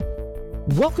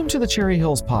Welcome to the Cherry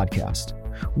Hills Podcast.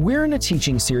 We're in a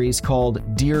teaching series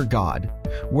called Dear God,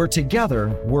 where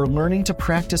together we're learning to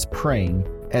practice praying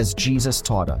as Jesus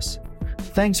taught us.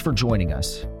 Thanks for joining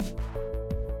us.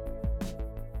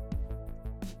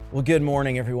 Well, good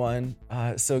morning, everyone.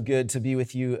 So good to be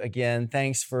with you again.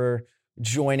 Thanks for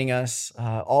joining us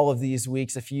all of these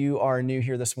weeks. If you are new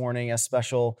here this morning, a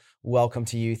special welcome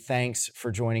to you. Thanks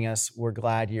for joining us. We're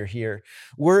glad you're here.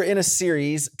 We're in a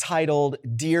series titled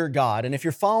Dear God. And if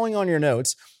you're following on your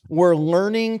notes, we're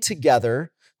learning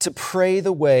together to pray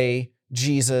the way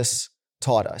Jesus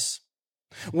taught us.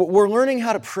 We're learning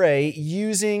how to pray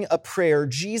using a prayer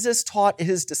Jesus taught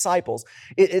his disciples.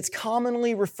 It's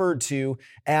commonly referred to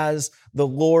as the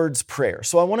Lord's Prayer.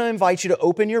 So I want to invite you to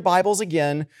open your Bibles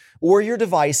again or your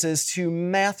devices to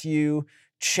Matthew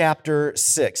chapter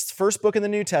 6. First book in the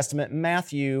New Testament,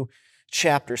 Matthew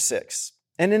chapter 6.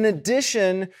 And in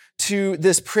addition to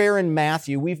this prayer in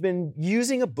Matthew, we've been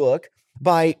using a book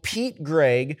by Pete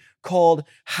Greig called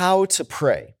How to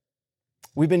Pray.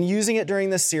 We've been using it during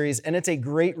this series, and it's a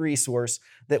great resource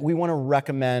that we want to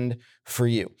recommend for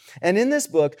you. And in this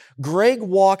book, Greig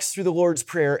walks through the Lord's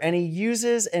Prayer, and he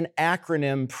uses an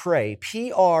acronym, PRAY,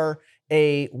 P-R-A-Y.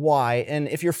 And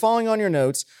if you're following on your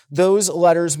notes, those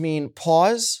letters mean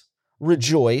pause,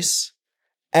 rejoice,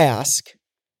 ask,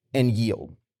 and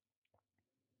yield.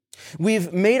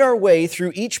 We've made our way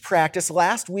through each practice.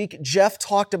 Last week, Jeff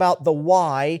talked about the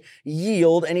why,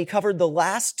 yield, and he covered the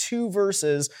last two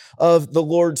verses of the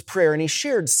Lord's Prayer, and he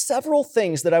shared several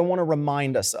things that I want to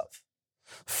remind us of.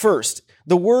 First,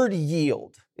 the word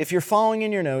yield, if you're following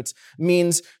in your notes,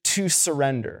 means to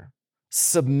surrender,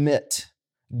 submit,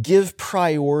 give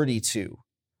priority to,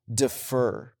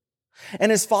 defer.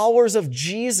 And as followers of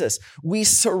Jesus, we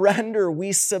surrender,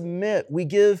 we submit, we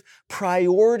give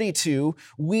priority to,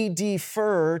 we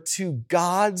defer to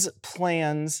God's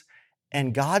plans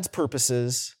and God's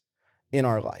purposes in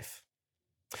our life.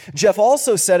 Jeff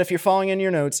also said, if you're following in your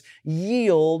notes,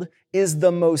 yield is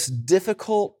the most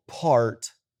difficult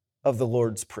part of the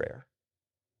Lord's Prayer.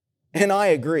 And I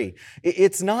agree.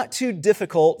 It's not too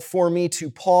difficult for me to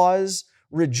pause,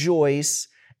 rejoice,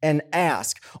 and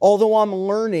ask. Although I'm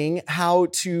learning how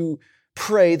to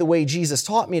pray the way Jesus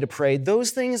taught me to pray, those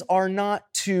things are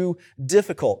not too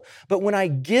difficult. But when I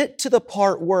get to the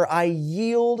part where I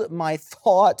yield my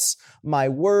thoughts, my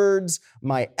words,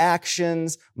 my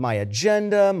actions, my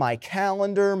agenda, my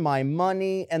calendar, my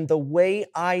money, and the way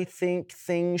I think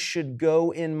things should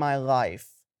go in my life,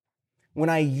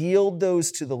 when I yield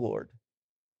those to the Lord,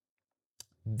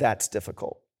 that's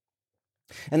difficult.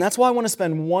 And that's why I want to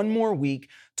spend one more week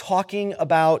talking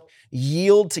about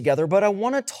yield together, but I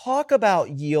want to talk about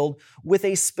yield with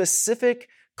a specific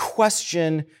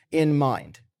question in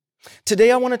mind.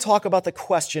 Today I want to talk about the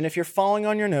question, if you're following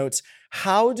on your notes,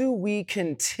 how do we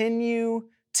continue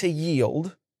to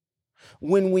yield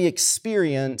when we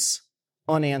experience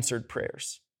unanswered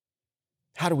prayers?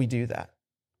 How do we do that?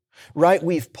 Right?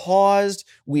 We've paused,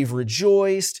 we've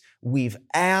rejoiced, we've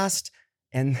asked,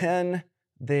 and then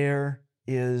there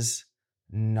is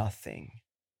nothing,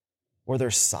 or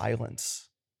there's silence,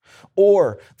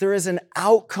 or there is an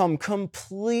outcome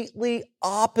completely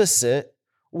opposite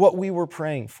what we were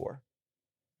praying for.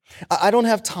 I don't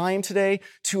have time today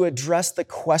to address the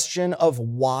question of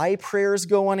why prayers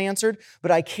go unanswered,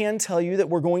 but I can tell you that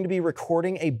we're going to be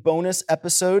recording a bonus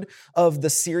episode of the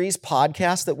series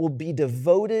podcast that will be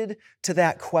devoted to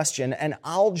that question, and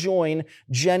I'll join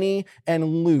Jenny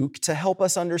and Luke to help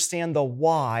us understand the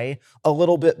why a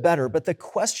little bit better. But the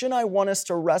question I want us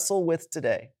to wrestle with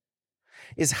today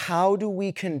is, how do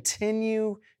we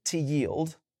continue to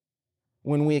yield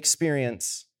when we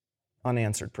experience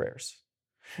unanswered prayers?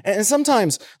 And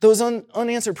sometimes those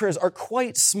unanswered prayers are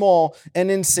quite small and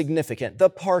insignificant. The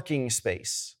parking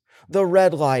space, the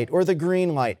red light or the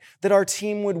green light, that our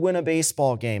team would win a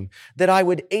baseball game, that I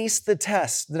would ace the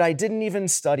test that I didn't even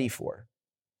study for.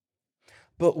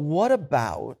 But what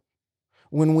about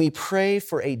when we pray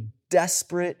for a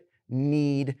desperate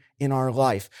need in our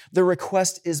life? The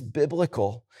request is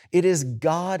biblical. It is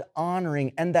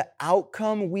God-honoring, and the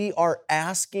outcome we are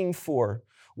asking for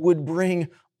would bring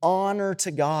honor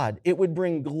to God. It would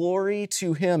bring glory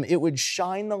to Him. It would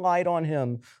shine the light on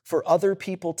Him for other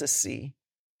people to see.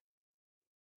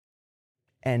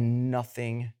 And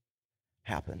nothing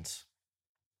happens.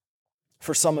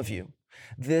 For some of you,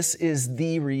 this is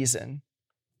the reason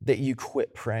that you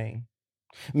quit praying.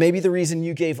 Maybe the reason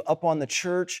you gave up on the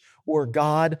church or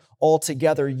God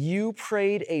altogether. You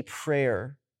prayed a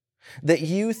prayer that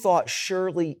you thought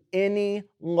surely any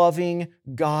loving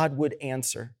God would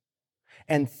answer,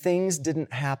 and things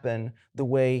didn't happen the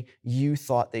way you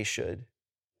thought they should.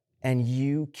 and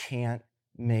you can't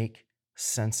make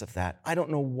sense of that. I don't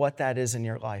know what that is in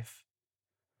your life,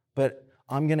 but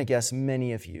I'm going to guess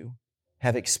many of you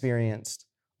have experienced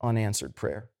unanswered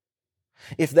prayer.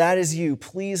 If that is you,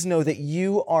 please know that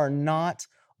you are not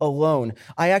alone.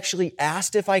 I actually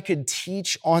asked if I could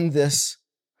teach on this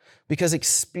because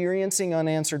experiencing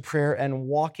unanswered prayer and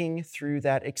walking through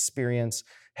that experience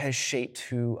has shaped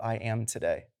who I am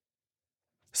today.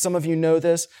 Some of you know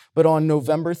this, but on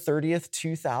November 30th,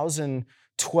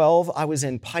 2012, I was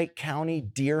in Pike County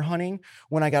deer hunting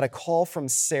when I got a call from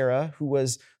Sarah, who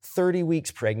was 30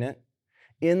 weeks pregnant,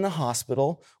 in the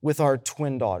hospital with our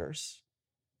twin daughters.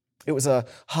 It was a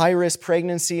high-risk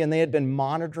pregnancy, and they had been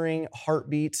monitoring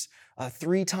heartbeats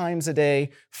 3 times a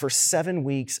day for 7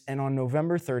 weeks, and on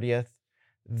November 30th,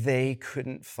 they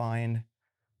couldn't find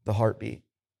the heartbeat.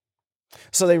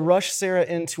 So they rushed Sarah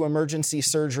into emergency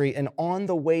surgery, and on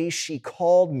the way, she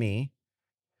called me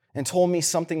and told me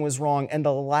something was wrong, and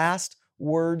the last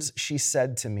words she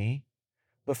said to me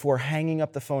before hanging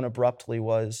up the phone abruptly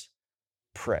was,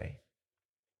 "Pray."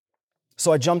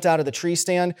 So I jumped out of the tree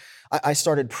stand. I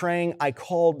started praying. I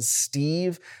called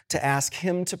Steve to ask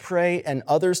him to pray and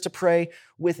others to pray.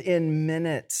 Within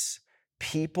minutes,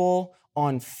 people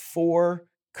on 4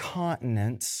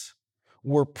 continents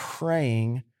were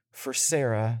praying for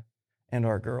Sarah and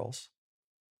our girls.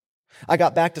 I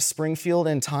got back to Springfield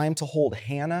in time to hold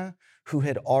Hannah, who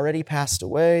had already passed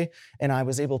away, and I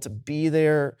was able to be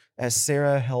there as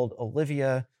Sarah held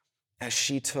Olivia as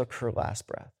she took her last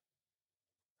breath.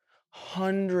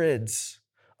 Hundreds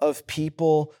of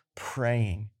people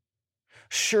praying.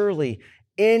 Surely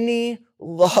any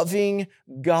loving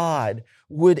God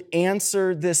would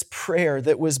answer this prayer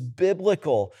that was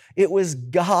biblical. It was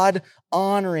God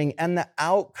honoring, and the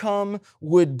outcome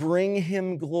would bring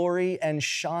him glory and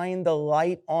shine the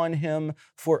light on him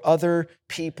for other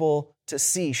people to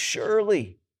see.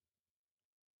 Surely.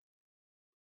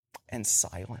 And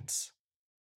silence.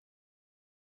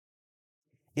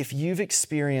 If you've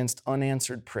experienced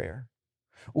unanswered prayer,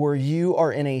 or you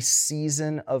are in a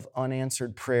season of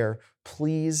unanswered prayer,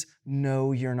 please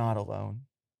know you're not alone.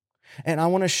 And I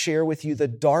want to share with you the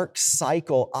dark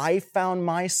cycle I found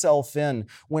myself in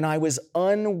when I was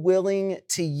unwilling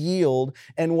to yield,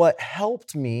 and what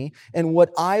helped me and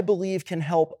what I believe can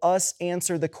help us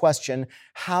answer the question,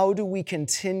 how do we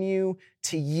continue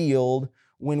to yield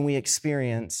when we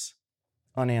experience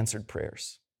unanswered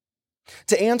prayers?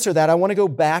 To answer that, I want to go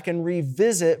back and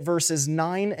revisit verses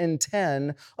 9 and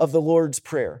 10 of the Lord's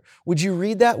Prayer. Would you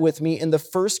read that with me in the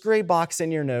first gray box in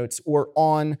your notes or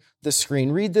on the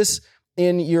screen? Read this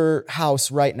in your house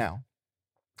right now.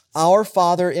 Our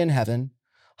Father in heaven,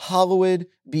 hallowed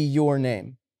be your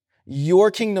name.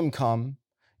 Your kingdom come,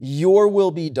 your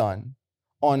will be done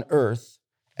on earth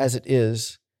as it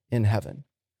is in heaven.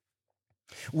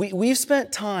 We've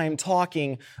spent time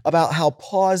talking about how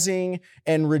pausing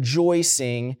and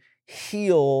rejoicing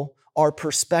heal our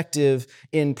perspective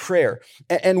in prayer.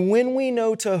 And when we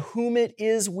know to whom it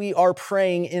is we are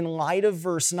praying in light of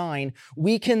verse 9,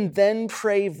 we can then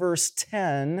pray verse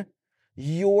 10,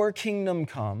 your kingdom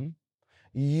come,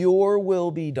 your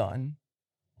will be done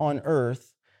on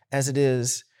earth as it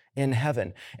is in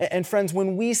heaven. And friends,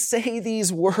 when we say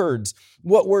these words,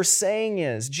 what we're saying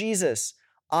is, Jesus,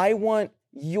 I want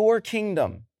your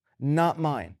kingdom, not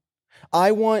mine.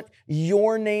 I want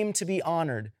your name to be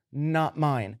honored, not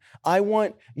mine. I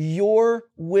want your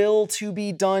will to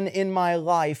be done in my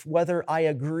life, whether I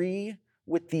agree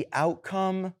with the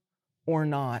outcome or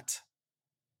not.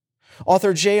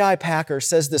 Author J.I. Packer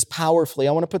says this powerfully.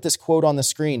 I want to put this quote on the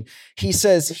screen. He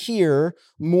says, here,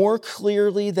 more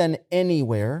clearly than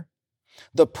anywhere,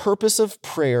 the purpose of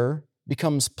prayer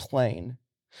becomes plain,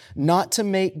 not to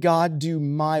make God do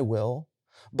my will,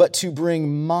 but to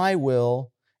bring my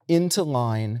will into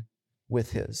line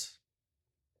with his.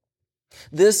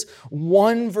 This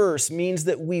one verse means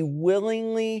that we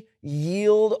willingly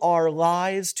yield our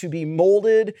lives to be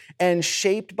molded and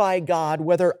shaped by God,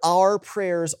 whether our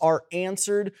prayers are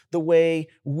answered the way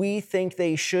we think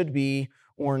they should be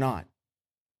or not.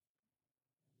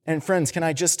 And friends, can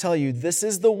I just tell you, this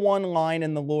is the one line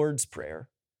in the Lord's Prayer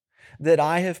that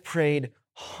I have prayed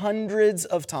hundreds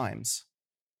of times,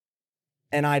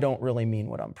 and I don't really mean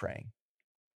what I'm praying.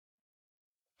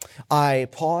 I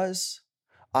pause,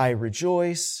 I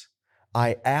rejoice,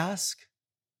 I ask,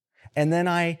 and then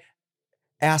I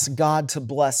ask God to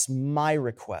bless my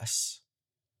requests.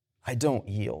 I don't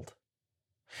yield.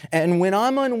 And when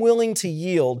I'm unwilling to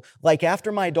yield, like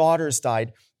after my daughters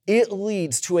died, it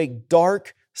leads to a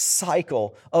dark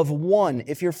cycle of one,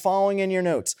 if you're following in your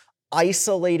notes,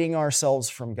 isolating ourselves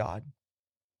from God.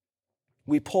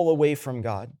 We pull away from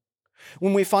God.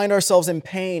 When we find ourselves in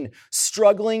pain,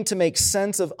 struggling to make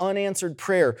sense of unanswered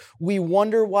prayer, we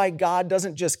wonder why God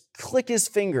doesn't just click his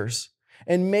fingers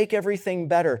and make everything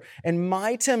better. And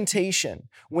my temptation,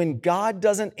 when God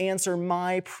doesn't answer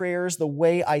my prayers the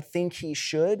way I think he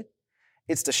should,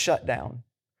 it's to shut down.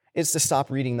 It's to stop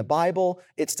reading the Bible.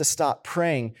 It's to stop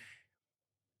praying.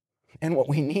 And what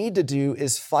we need to do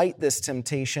is fight this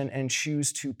temptation and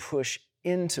choose to push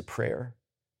into prayer,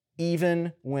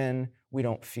 even when we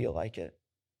don't feel like it.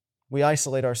 We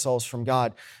isolate ourselves from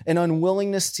God. An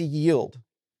unwillingness to yield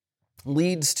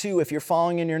leads to, if you're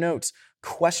following in your notes,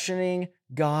 questioning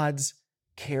God's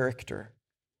character.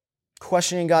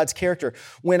 Questioning God's character.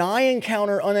 When I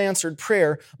encounter unanswered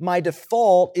prayer, my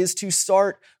default is to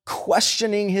start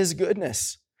questioning his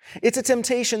goodness. It's a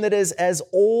temptation that is as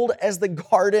old as the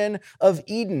Garden of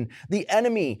Eden. The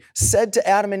enemy said to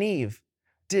Adam and Eve,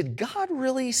 "Did God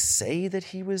really say that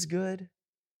he was good?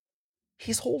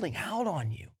 He's holding out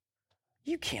on you.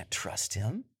 You can't trust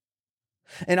him."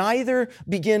 And I either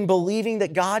begin believing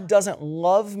that God doesn't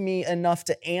love me enough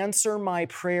to answer my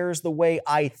prayers the way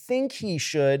I think he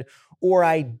should, or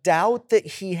I doubt that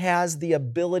he has the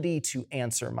ability to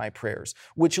answer my prayers,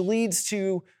 which leads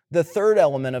to the third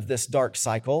element of this dark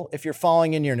cycle, if you're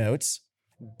following in your notes,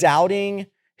 doubting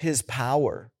his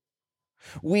power.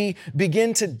 We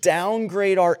begin to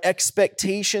downgrade our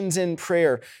expectations in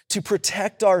prayer to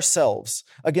protect ourselves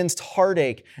against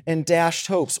heartache and dashed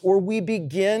hopes, or we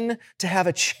begin to have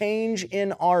a change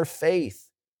in our faith.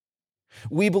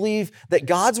 We believe that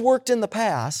God's worked in the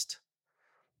past,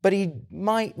 but he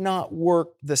might not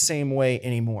work the same way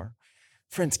anymore.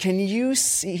 Friends, can you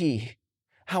see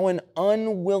how an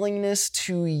unwillingness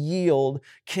to yield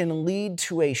can lead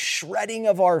to a shredding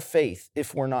of our faith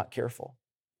if we're not careful?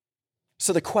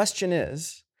 So the question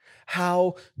is,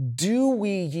 how do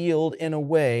we yield in a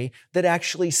way that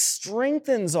actually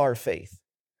strengthens our faith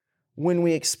when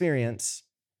we experience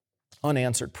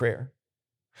unanswered prayer?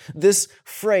 This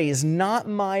phrase, "not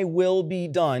my will be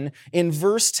done," in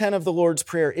verse 10 of the Lord's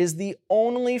Prayer is the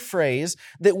only phrase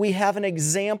that we have an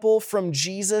example from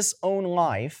Jesus' own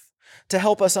life to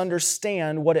help us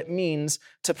understand what it means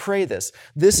to pray this.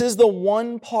 This is the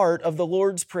one part of the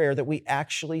Lord's Prayer that we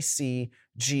actually see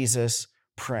Jesus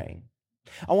praying.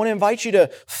 I want to invite you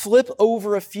to flip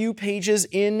over a few pages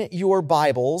in your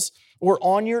Bibles or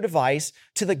on your device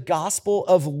to the Gospel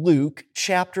of Luke,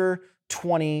 chapter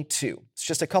 22. It's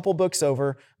just a couple books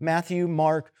over, Matthew,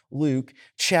 Mark, Luke,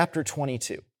 chapter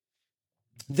 22.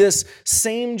 This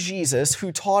same Jesus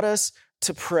who taught us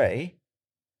to pray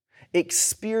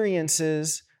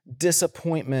experiences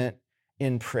disappointment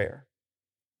in prayer.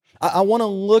 I want to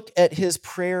look at his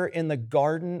prayer in the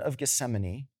Garden of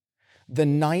Gethsemane the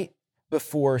night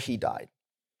before he died.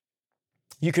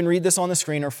 You can read this on the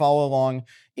screen or follow along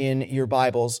in your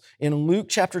Bibles. In Luke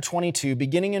chapter 22,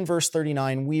 beginning in verse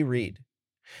 39, we read,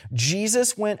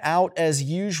 "Jesus went out as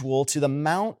usual to the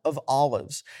Mount of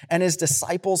Olives, and his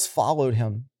disciples followed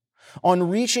him. On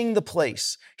reaching the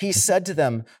place, he said to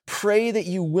them, 'Pray that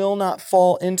you will not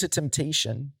fall into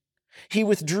temptation.' He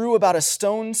withdrew about a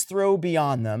stone's throw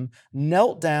beyond them,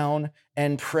 knelt down,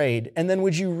 and prayed." And then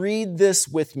would you read this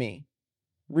with me?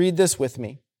 Read this with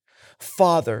me.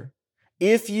 "Father,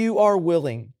 if you are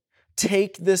willing,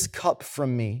 take this cup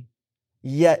from me,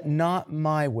 yet not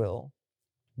my will,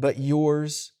 but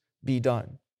yours be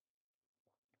done."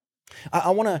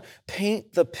 I want to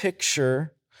paint the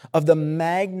picture of the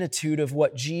magnitude of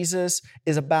what Jesus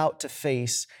is about to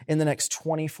face in the next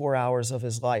 24 hours of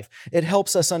his life. It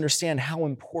helps us understand how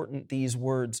important these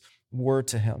words were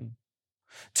to him.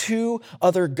 Two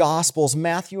other Gospels,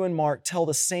 Matthew and Mark, tell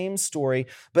the same story,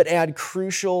 but add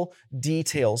crucial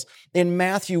details. In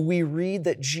Matthew, we read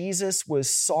that Jesus was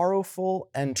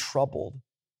sorrowful and troubled.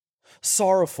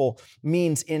 Sorrowful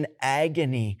means in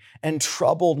agony, and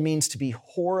troubled means to be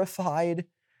horrified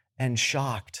and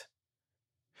shocked.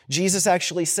 Jesus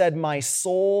actually said, "My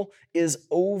soul is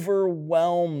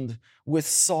overwhelmed with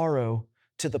sorrow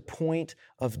to the point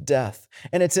of death."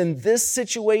 And it's in this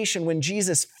situation when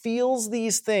Jesus feels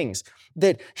these things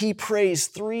that he prays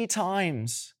 3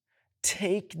 times,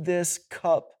 "Take this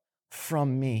cup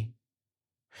from me."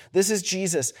 This is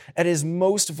Jesus at his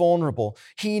most vulnerable.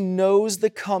 He knows the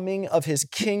coming of his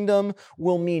kingdom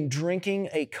will mean drinking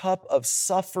a cup of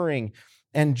suffering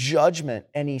and judgment,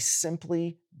 and he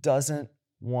simply doesn't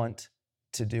want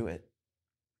to do it.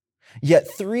 Yet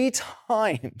 3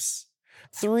 times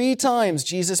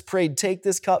Jesus prayed, "Take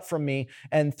this cup from me,"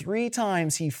 and 3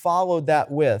 times he followed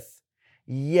that with,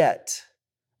 "Yet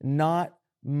not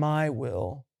my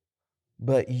will,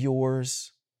 but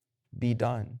yours be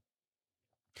done."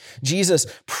 Jesus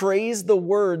prays the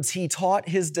words he taught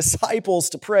his disciples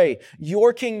to pray.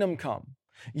 Your kingdom come,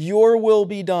 your will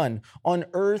be done on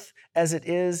earth as it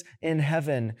is in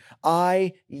heaven.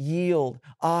 I yield,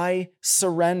 I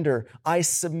surrender, I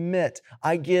submit,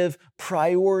 I give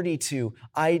priority to,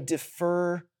 I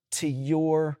defer to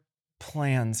your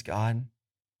plans, God.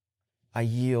 I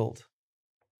yield.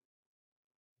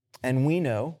 And we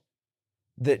know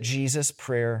that Jesus'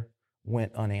 prayer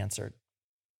went unanswered.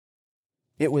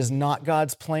 It was not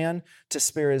God's plan to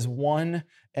spare his one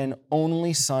and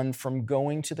only Son from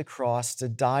going to the cross to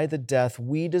die the death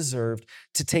we deserved,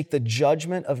 to take the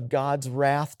judgment of God's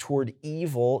wrath toward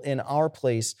evil in our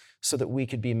place so that we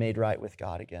could be made right with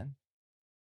God again.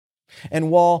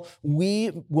 And while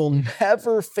we will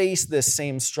never face this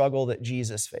same struggle that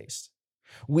Jesus faced,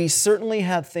 we certainly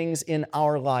have things in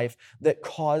our life that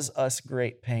cause us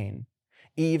great pain,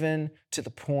 even to the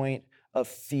point of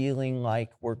feeling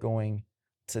like we're going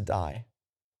to die.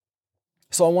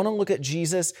 So I want to look at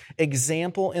Jesus'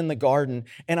 example in the garden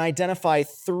and identify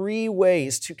 3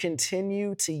 ways to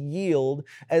continue to yield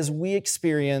as we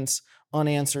experience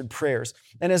unanswered prayers.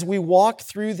 And as we walk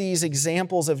through these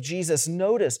examples of Jesus,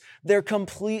 notice they're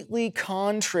completely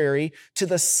contrary to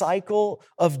the cycle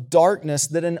of darkness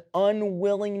that an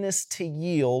unwillingness to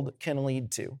yield can lead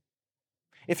to.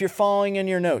 If you're following in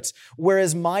your notes,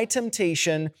 whereas my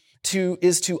temptation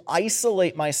is to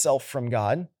isolate myself from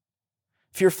God,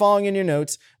 if you're following in your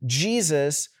notes,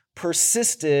 Jesus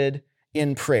persisted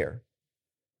in prayer.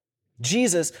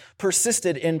 Jesus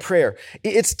persisted in prayer.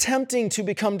 It's tempting to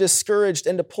become discouraged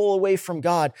and to pull away from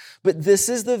God, but this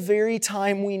is the very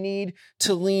time we need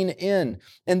to lean in.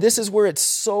 And this is where it's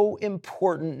so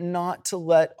important not to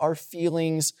let our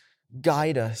feelings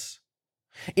guide us.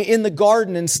 In the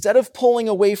garden, instead of pulling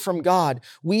away from God,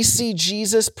 we see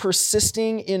Jesus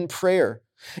persisting in prayer.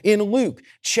 In Luke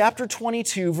chapter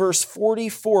 22, verse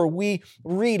 44, we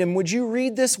read, and would you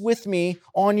read this with me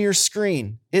on your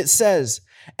screen? It says,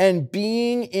 "And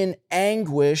being in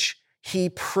anguish, he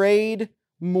prayed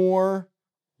more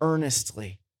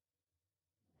earnestly."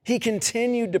 He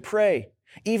continued to pray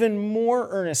even more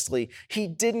earnestly. He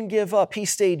didn't give up. He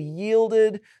stayed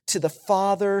yielded to the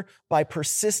Father by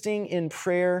persisting in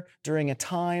prayer during a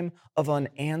time of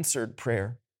unanswered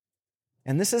prayer.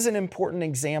 And this is an important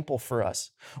example for us.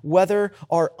 Whether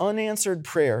our unanswered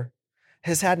prayer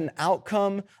has had an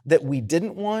outcome that we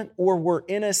didn't want, or we're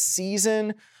in a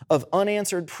season of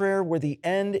unanswered prayer where the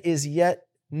end is yet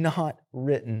not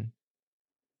written,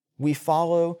 we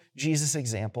follow Jesus'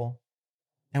 example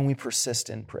and we persist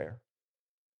in prayer.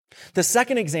 The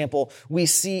second example we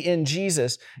see in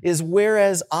Jesus is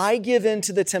whereas I give in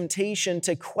to the temptation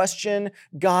to question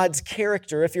God's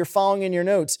character, if you're following in your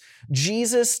notes,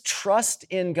 Jesus' trust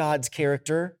in God's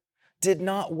character did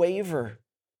not waver.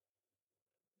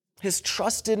 His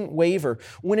trust didn't waver.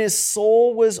 When his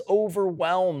soul was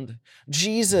overwhelmed,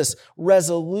 Jesus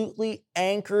resolutely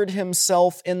anchored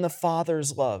himself in the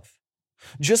Father's love.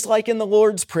 Just like in the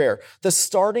Lord's Prayer, the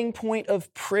starting point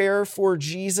of prayer for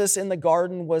Jesus in the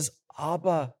garden was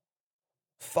Abba,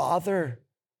 Father,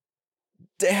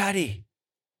 Daddy.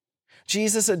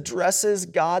 Jesus addresses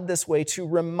God this way to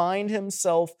remind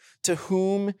himself to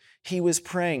whom he was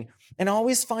praying. And I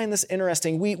always find this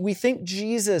interesting. We think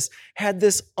Jesus had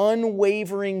this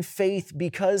unwavering faith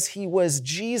because he was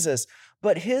Jesus,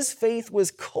 but his faith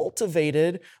was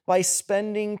cultivated by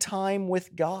spending time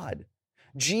with God.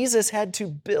 Jesus had to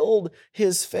build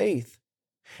his faith.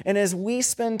 And as we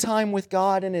spend time with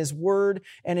God in his word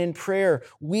and in prayer,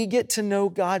 we get to know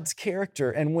God's character.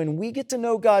 And when we get to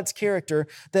know God's character,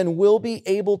 then we'll be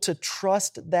able to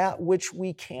trust that which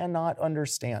we cannot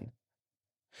understand.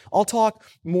 I'll talk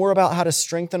more about how to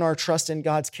strengthen our trust in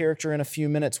God's character in a few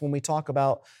minutes when we talk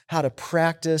about how to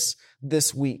practice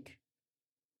this week.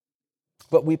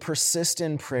 But we persist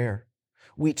in prayer.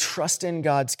 We trust in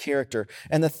God's character.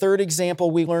 And the third example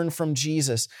we learn from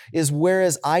Jesus is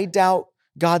whereas I doubt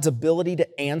God's ability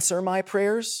to answer my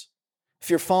prayers, if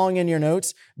you're following in your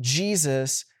notes,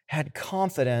 Jesus had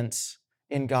confidence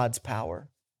in God's power.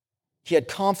 He had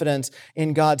confidence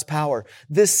in God's power.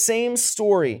 This same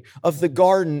story of the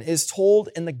garden is told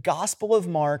in the Gospel of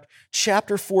Mark,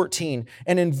 chapter 14.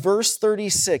 And in verse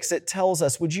 36, it tells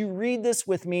us, would you read this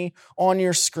with me on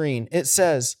your screen? It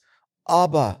says,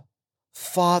 "Abba,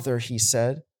 Father," he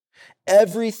said,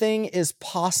 "everything is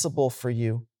possible for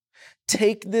you.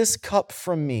 Take this cup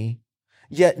from me,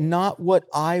 yet not what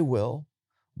I will,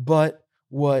 but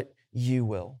what you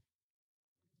will."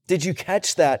 Did you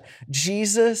catch that?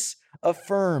 Jesus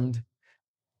affirmed,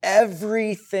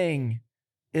 everything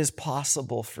is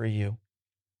possible for you.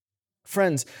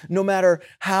 Friends, no matter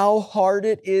how hard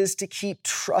it is to keep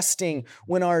trusting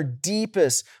when our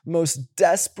deepest, most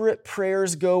desperate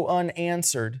prayers go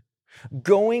unanswered,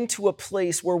 going to a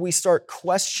place where we start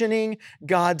questioning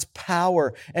God's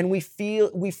power and we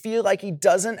feel like He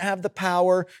doesn't have the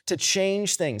power to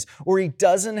change things or He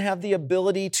doesn't have the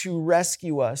ability to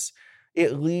rescue us,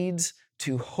 it leads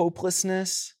to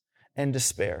hopelessness and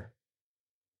despair.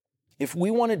 If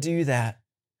we want to do that,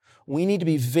 we need to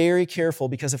be very careful,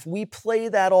 because if we play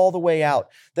that all the way out,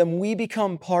 then we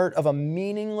become part of a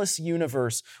meaningless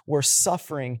universe where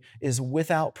suffering is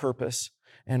without purpose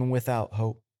and without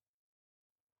hope.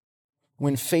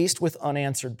 When faced with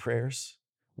unanswered prayers,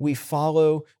 we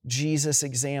follow Jesus'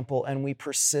 example and we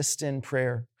persist in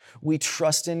prayer. We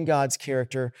trust in God's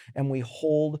character and we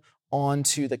hold on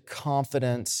to the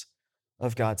confidence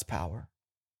of God's power.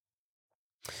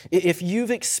 If you've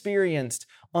experienced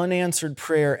unanswered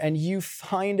prayer and you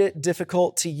find it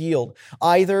difficult to yield,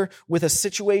 either with a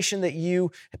situation that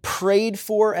you prayed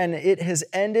for and it has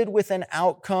ended with an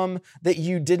outcome that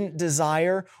you didn't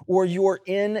desire, or you're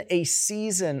in a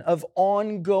season of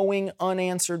ongoing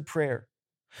unanswered prayer,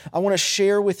 I want to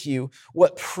share with you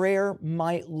what prayer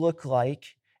might look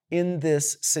like in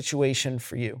this situation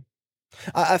for you.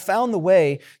 I found the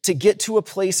way to get to a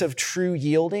place of true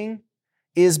yielding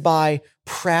is by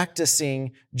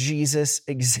practicing Jesus'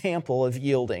 example of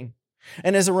yielding.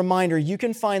 And as a reminder, you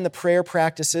can find the prayer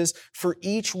practices for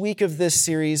each week of this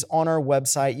series on our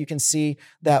website. You can see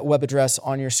that web address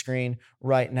on your screen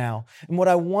right now. And what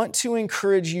I want to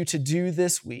encourage you to do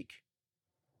this week,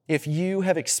 if you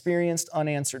have experienced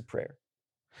unanswered prayer,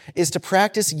 is to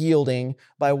practice yielding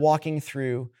by walking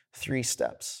through 3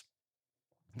 steps.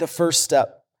 The first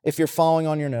step, if you're following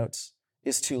on your notes,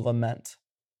 is to lament.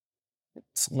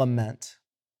 It's lament.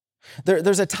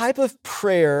 There's a type of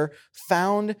prayer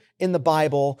found in the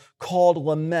Bible called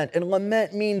lament. And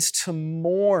lament means to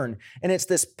mourn. And it's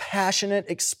this passionate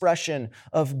expression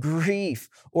of grief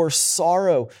or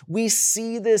sorrow. We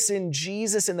see this in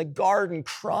Jesus in the garden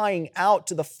crying out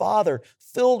to the Father,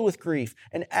 filled with grief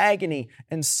and agony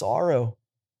and sorrow.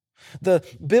 The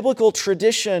biblical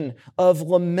tradition of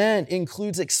lament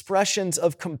includes expressions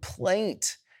of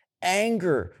complaint,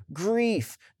 anger,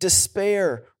 grief,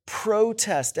 despair,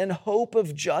 protest, and hope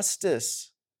of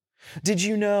justice. Did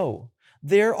you know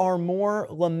there are more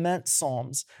lament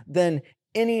psalms than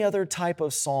any other type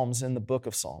of psalms in the book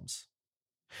of Psalms?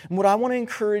 And what I want to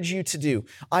encourage you to do,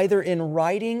 either in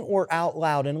writing or out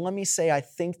loud, and let me say, I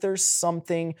think there's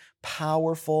something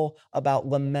powerful about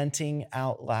lamenting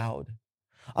out loud.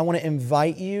 I want to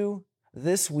invite you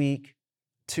this week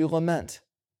to lament.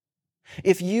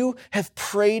 If you have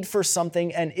prayed for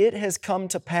something and it has come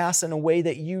to pass in a way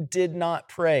that you did not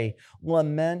pray,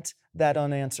 lament that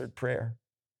unanswered prayer.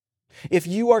 If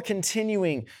you are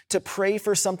continuing to pray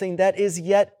for something that is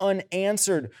yet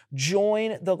unanswered,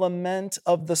 join the lament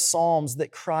of the Psalms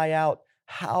that cry out,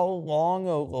 "How long,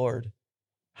 O Lord?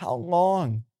 How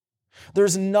long?"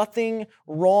 There's nothing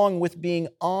wrong with being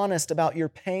honest about your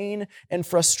pain and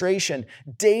frustration.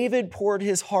 David poured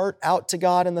his heart out to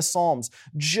God in the Psalms.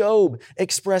 Job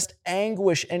expressed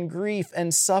anguish and grief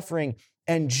and suffering,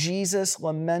 and Jesus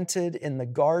lamented in the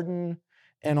garden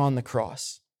and on the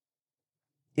cross.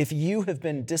 If you have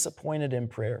been disappointed in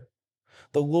prayer,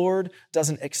 the Lord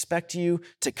doesn't expect you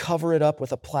to cover it up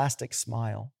with a plastic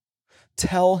smile.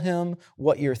 Tell Him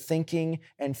what you're thinking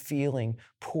and feeling.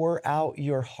 Pour out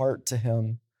your heart to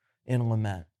Him in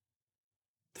lament.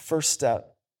 The first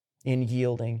step in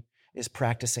yielding is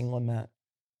practicing lament.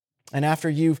 And after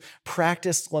you've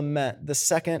practiced lament, the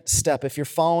second step, if you're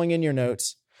following in your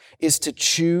notes, is to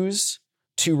choose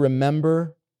to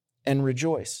remember and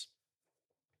rejoice.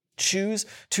 Choose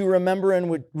to remember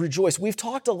and rejoice. We've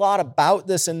talked a lot about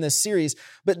this in this series,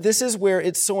 but this is where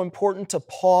it's so important to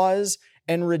pause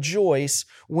and rejoice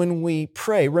when we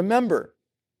pray. Remember,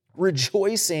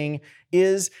 rejoicing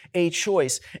is a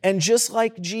choice. And just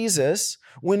like Jesus,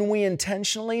 when we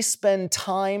intentionally spend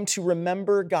time to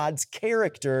remember God's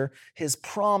character, His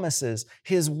promises,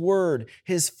 His word,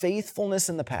 His faithfulness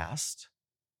in the past,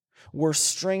 we're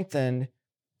strengthened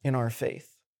in our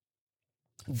faith.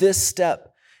 This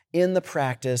step in the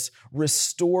practice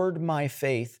restored my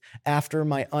faith after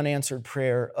my unanswered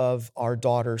prayer of our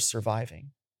daughter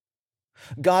surviving.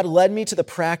 God led me to the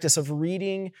practice of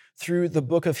reading through the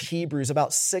book of Hebrews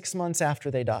about 6 months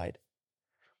after they died.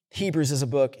 Hebrews is a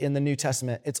book in the New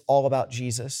Testament. It's all about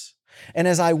Jesus. And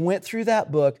as I went through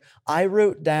that book, I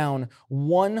wrote down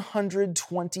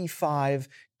 125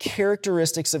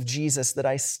 characteristics of Jesus that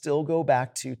I still go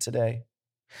back to today.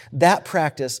 That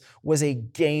practice was a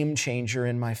game changer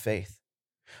in my faith.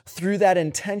 Through that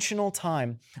intentional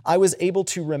time, I was able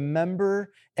to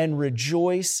remember and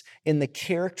rejoice in the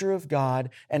character of God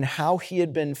and how He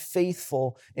had been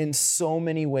faithful in so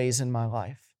many ways in my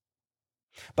life.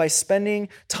 By spending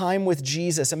time with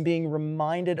Jesus and being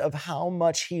reminded of how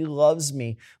much He loves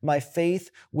me, my faith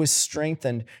was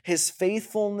strengthened. His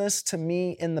faithfulness to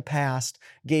me in the past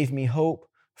gave me hope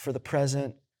for the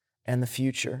present and the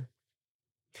future.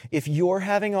 If you're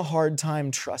having a hard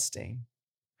time trusting,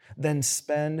 then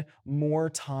spend more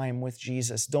time with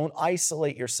Jesus. Don't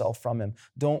isolate yourself from Him.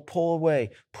 Don't pull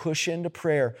away. Push into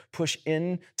prayer. Push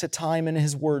into time in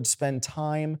His Word. Spend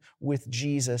time with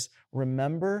Jesus.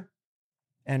 Remember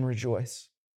and rejoice.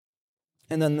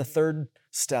 And then the third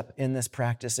step in this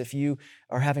practice, if you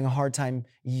are having a hard time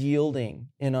yielding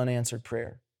in unanswered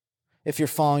prayer, if you're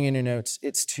following in your notes,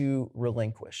 it's to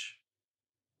relinquish.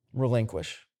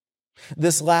 Relinquish.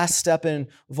 This last step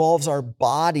involves our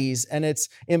bodies, and it's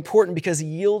important because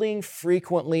yielding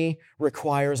frequently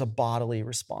requires a bodily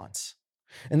response.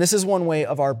 And this is one way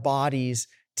of our bodies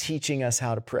teaching us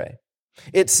how to pray.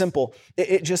 It's simple.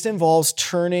 It just involves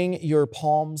turning your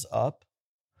palms up,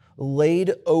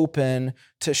 laid open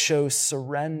to show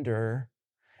surrender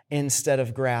instead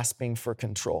of grasping for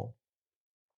control.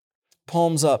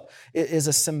 Palms up is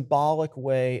a symbolic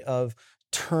way of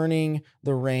turning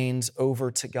the reins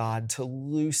over to God, to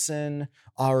loosen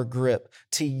our grip,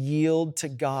 to yield to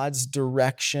God's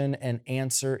direction and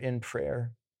answer in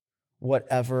prayer,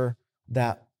 whatever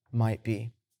that might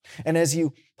be. And as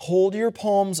you hold your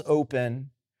palms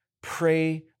open,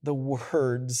 pray the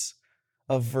words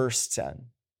of verse 10.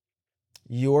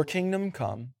 Your kingdom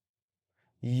come,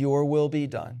 your will be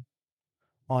done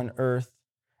on earth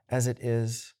as it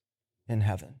is in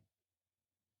heaven.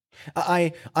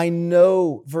 I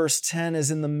know verse 10 is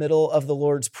in the middle of the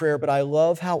Lord's Prayer, but I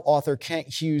love how author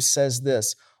Kent Hughes says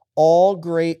this: all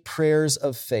great prayers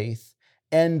of faith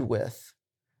end with,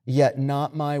 yet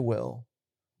not my will,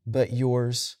 but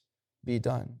yours be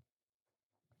done.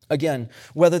 Again,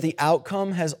 whether the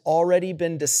outcome has already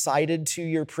been decided to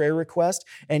your prayer request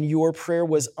and your prayer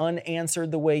was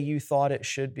unanswered the way you thought it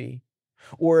should be,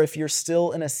 or if you're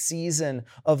still in a season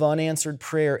of unanswered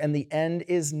prayer and the end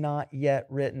is not yet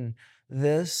written,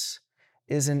 this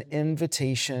is an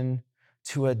invitation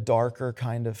to a darker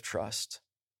kind of trust,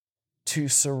 to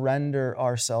surrender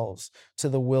ourselves to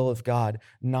the will of God,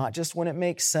 not just when it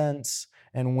makes sense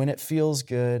and when it feels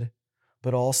good,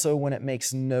 but also when it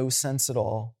makes no sense at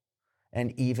all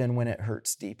and even when it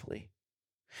hurts deeply.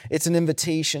 It's an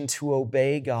invitation to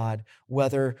obey God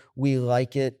whether we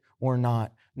like it or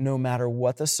not, no matter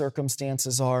what the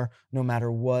circumstances are, no matter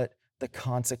what the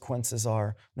consequences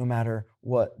are, no matter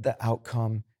what the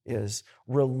outcome is.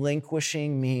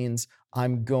 Relinquishing means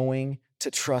I'm going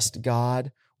to trust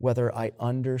God whether I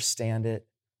understand it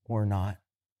or not.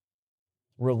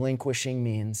 Relinquishing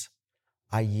means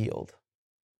I yield.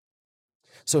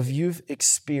 So if you've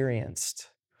experienced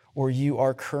or you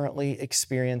are currently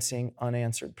experiencing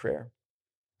unanswered prayer,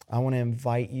 I want to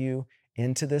invite you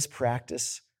into this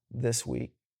practice this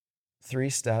week. 3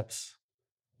 steps: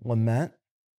 lament,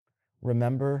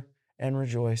 remember and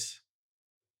rejoice,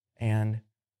 and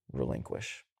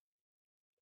relinquish.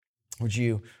 Would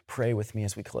you pray with me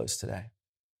as we close today?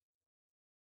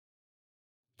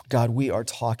 God, we are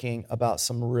talking about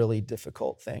some really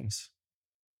difficult things.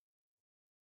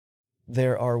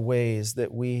 There are ways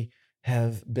that we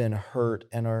have been hurt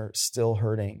and are still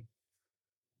hurting,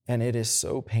 and it is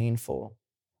so painful.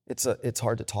 It's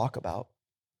hard to talk about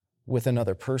with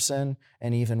another person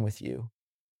and even with you.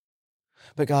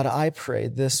 But God, I pray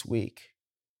this week,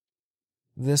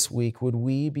 would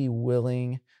we be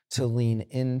willing to lean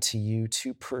into you,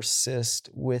 to persist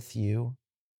with you?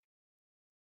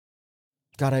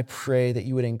 God, I pray that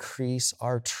you would increase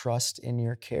our trust in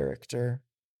your character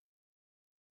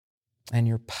and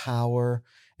your power.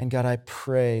 And God, I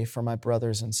pray for my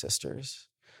brothers and sisters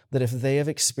that if they have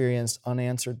experienced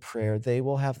unanswered prayer, they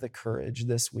will have the courage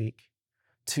this week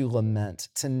to lament,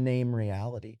 to name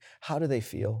reality. How do they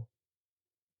feel?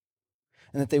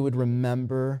 And that they would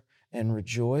remember and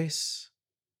rejoice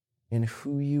in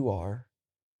who you are,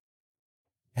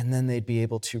 and then they'd be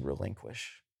able to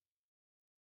relinquish.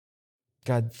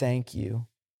 God, thank you.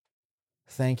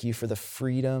 Thank you for the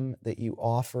freedom that you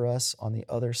offer us on the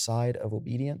other side of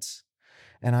obedience.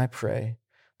 And I pray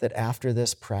that after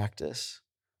this practice,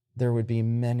 there would be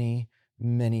many,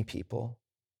 many people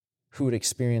who would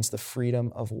experience the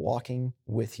freedom of walking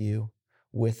with you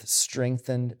with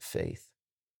strengthened faith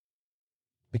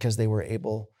because they were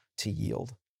able to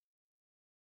yield.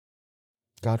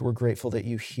 God, we're grateful that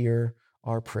you hear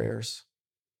our prayers.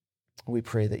 We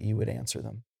pray that you would answer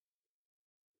them.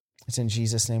 It's in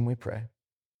Jesus' name we pray.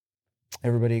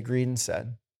 Everybody agreed and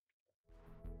said,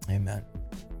 amen.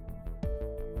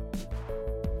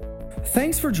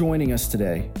 Thanks for joining us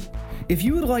today. If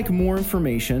you would like more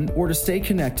information or to stay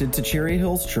connected to Cherry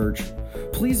Hills Church,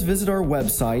 please visit our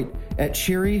website at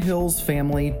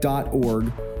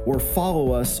cherryhillsfamily.org or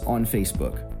follow us on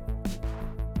Facebook.